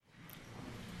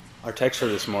Our text for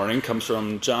this morning comes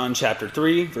from John chapter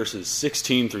 3, verses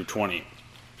 16 through 20.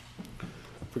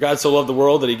 For God so loved the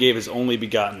world that he gave his only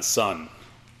begotten Son,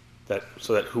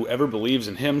 so that whoever believes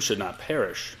in him should not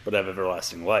perish, but have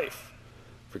everlasting life.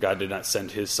 For God did not send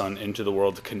his Son into the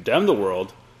world to condemn the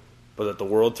world, but that the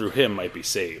world through him might be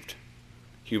saved.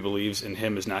 He who believes in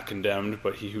him is not condemned,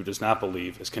 but he who does not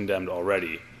believe is condemned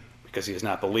already, because he has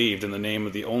not believed in the name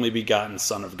of the only begotten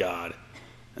Son of God.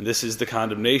 And this is the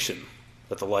condemnation,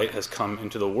 that the light has come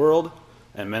into the world,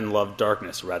 and men love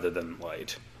darkness rather than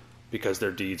light, because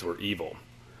their deeds were evil.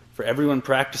 For everyone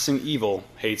practicing evil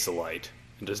hates the light,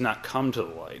 and does not come to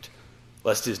the light,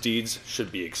 lest his deeds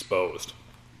should be exposed.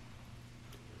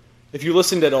 If you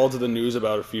listened at all to the news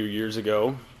about a few years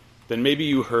ago, then maybe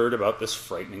you heard about this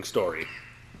frightening story.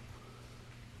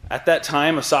 At that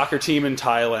time, a soccer team in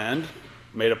Thailand,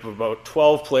 made up of about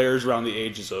 12 players around the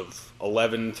ages of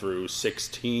 11 through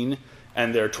 16,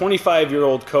 and their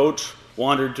 25-year-old coach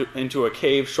wandered into a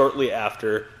cave shortly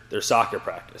after their soccer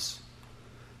practice.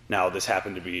 Now, this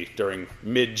happened to be during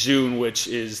mid-June, which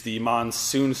is the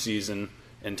monsoon season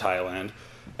in Thailand,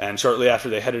 and shortly after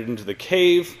they headed into the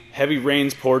cave, heavy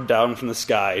rains poured down from the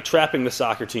sky, trapping the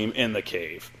soccer team in the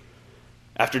cave.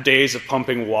 After days of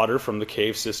pumping water from the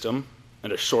cave system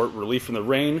and a short relief from the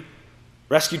rain,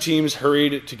 rescue teams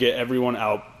hurried to get everyone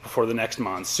out before the next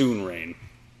monsoon rain.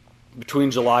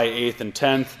 Between July 8th and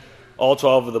 10th, all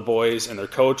 12 of the boys and their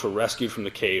coach were rescued from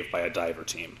the cave by a diver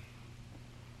team.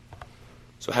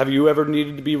 So have you ever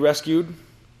needed to be rescued?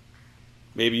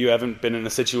 Maybe you haven't been in a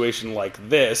situation like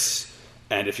this,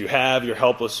 and if you have, your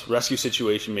helpless rescue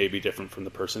situation may be different from the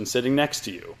person sitting next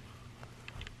to you.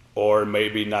 Or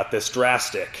maybe not this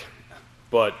drastic,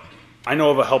 but I know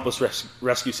of a helpless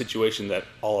rescue situation that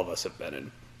all of us have been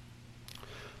in.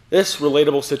 This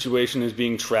relatable situation is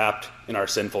being trapped in our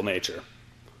sinful nature.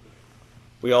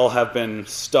 We all have been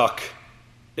stuck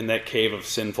in that cave of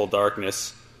sinful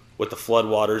darkness with the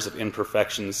floodwaters of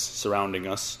imperfections surrounding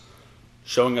us,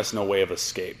 showing us no way of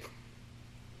escape.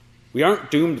 We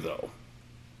aren't doomed, though.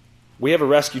 We have a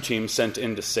rescue team sent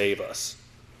in to save us.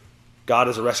 God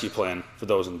has a rescue plan for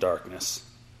those in darkness,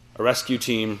 a rescue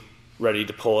team ready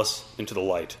to pull us into the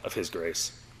light of his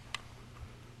grace.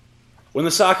 When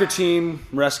the soccer team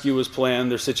rescue was planned,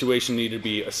 their situation needed to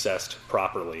be assessed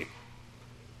properly.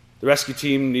 The rescue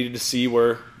team needed to see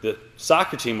where the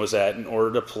soccer team was at in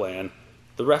order to plan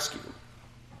the rescue.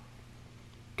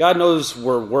 God knows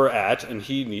where we're at, and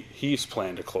he's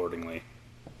planned accordingly.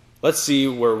 Let's see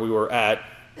where we were at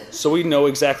so we know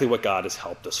exactly what God has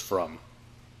helped us from.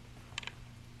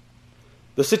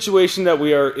 The situation that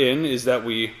we are in is that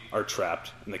we are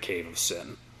trapped in the cave of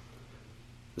sin.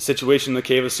 The situation in the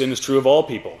cave of sin is true of all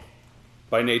people.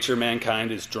 By nature,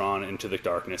 mankind is drawn into the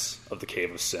darkness of the cave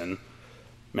of sin.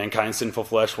 Mankind's sinful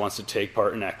flesh wants to take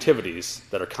part in activities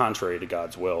that are contrary to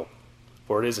God's will.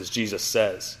 For it is as Jesus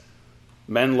says,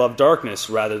 men love darkness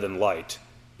rather than light,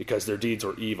 because their deeds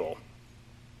were evil.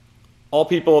 All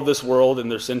people of this world in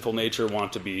their sinful nature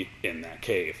want to be in that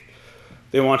cave.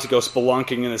 They want to go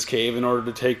spelunking in this cave in order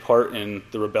to take part in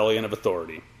the rebellion of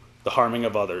authority, the harming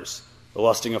of others, the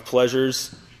lusting of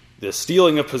pleasures, the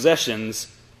stealing of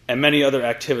possessions, and many other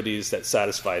activities that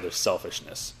satisfy their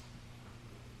selfishness.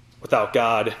 Without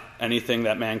God, anything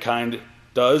that mankind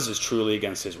does is truly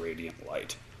against his radiant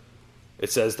light.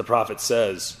 It says, the prophet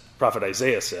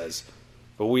Isaiah says,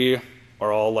 "But we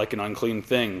are all like an unclean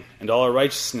thing, and all our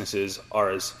righteousnesses are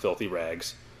as filthy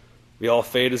rags. We all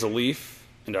fade as a leaf,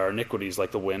 and our iniquities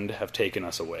like the wind have taken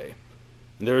us away.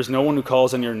 And there is no one who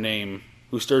calls on your name,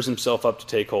 who stirs himself up to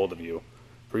take hold of you,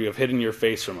 for you have hidden your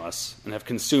face from us, and have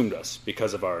consumed us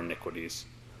because of our iniquities."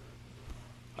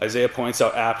 Isaiah points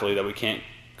out aptly that we can't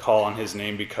call on his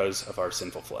name because of our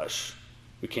sinful flesh.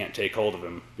 We can't take hold of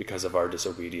him because of our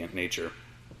disobedient nature.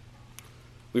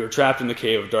 We were trapped in the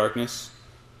cave of darkness,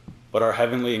 but our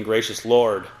heavenly and gracious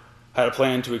Lord had a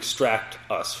plan to extract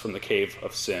us from the cave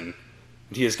of sin,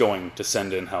 and he is going to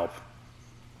send in help.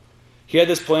 He had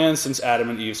this plan since Adam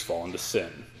and Eve's fall into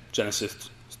sin. Genesis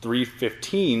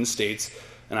 3:15 states,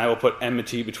 "And I will put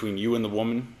enmity between you and the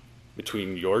woman,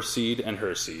 between your seed and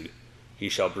her seed. He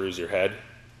shall bruise your head,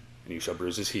 and you shall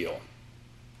bruise his heel."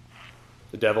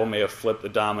 The devil may have flipped the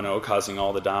domino, causing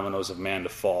all the dominoes of man to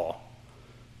fall.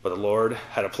 But the Lord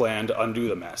had a plan to undo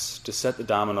the mess, to set the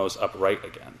dominoes upright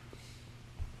again.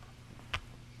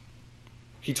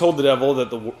 He told the devil that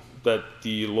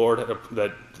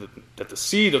the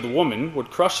seed of the woman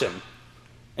would crush him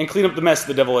and clean up the mess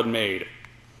the devil had made.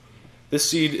 This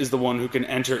seed is the one who can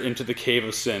enter into the cave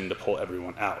of sin to pull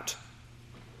everyone out.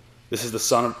 This is the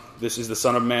Son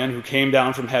of Man who came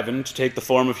down from heaven to take the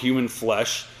form of human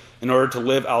flesh in order to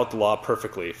live out the law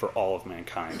perfectly for all of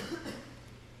mankind.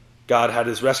 God had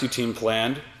his rescue team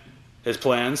planned. His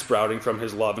plan, sprouting from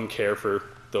his love and care for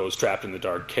those trapped in the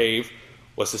dark cave,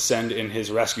 was to send in his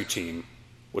rescue team,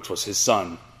 which was his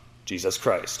Son, Jesus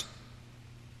Christ.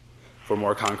 For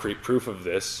more concrete proof of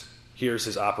this, here's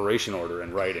his operation order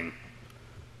in writing.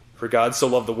 For God so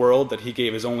loved the world that he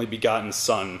gave his only begotten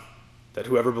Son, that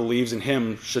whoever believes in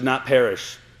him should not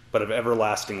perish, but have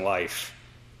everlasting life.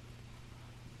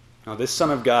 Now, this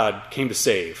Son of God came to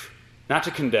save, not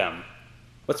to condemn.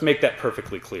 Let's make that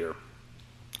perfectly clear.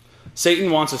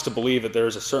 Satan wants us to believe that there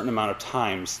is a certain amount of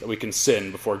times that we can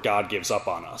sin before God gives up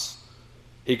on us.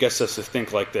 He gets us to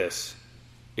think like this.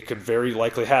 It could very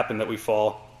likely happen that we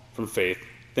fall from faith,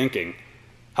 thinking,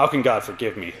 how can God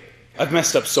forgive me? I've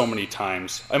messed up so many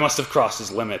times. I must have crossed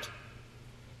his limit.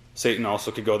 Satan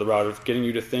also could go the route of getting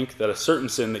you to think that a certain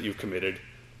sin that you've committed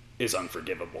is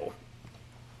unforgivable.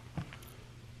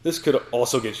 This could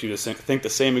also get you to think the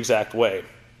same exact way.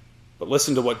 But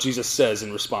listen to what Jesus says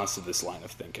in response to this line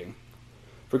of thinking.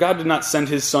 For God did not send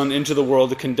his Son into the world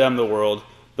to condemn the world,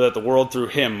 but that the world through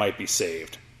him might be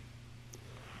saved.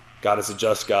 God is a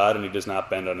just God, and he does not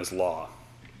bend on his law.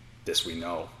 This we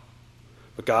know.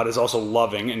 But God is also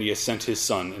loving, and he has sent his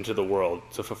Son into the world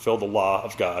to fulfill the law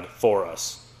of God for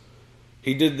us.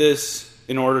 He did this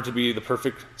in order to be the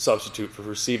perfect substitute for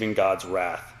receiving God's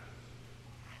wrath.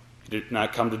 He did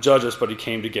not come to judge us, but he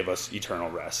came to give us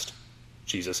eternal rest.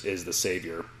 Jesus is the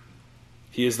Savior.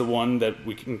 He is the one that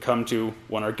we can come to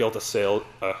when our guilt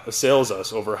assails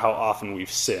us over how often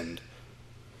we've sinned.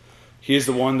 He is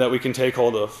the one that we can take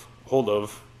hold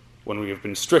of when we have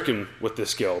been stricken with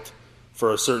this guilt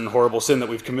for a certain horrible sin that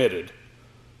we've committed.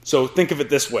 So think of it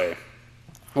this way.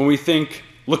 When we think,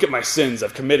 look at my sins,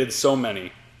 I've committed so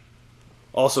many,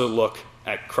 also look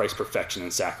at Christ's perfection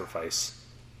and sacrifice.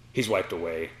 He's wiped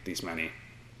away these many.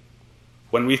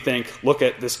 When we think, look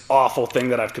at this awful thing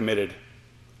that I've committed,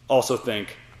 also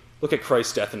think, look at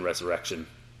Christ's death and resurrection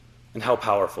and how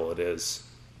powerful it is.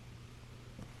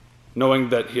 Knowing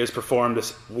that he has performed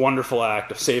this wonderful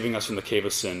act of saving us from the cave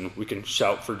of sin, we can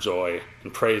shout for joy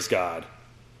and praise God.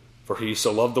 For he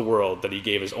so loved the world that he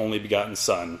gave his only begotten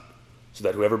Son, so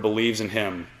that whoever believes in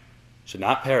him should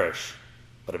not perish,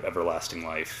 but have everlasting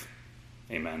life.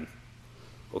 Amen.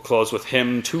 We'll close with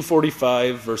hymn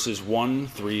 245, verses 1,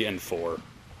 3, and 4.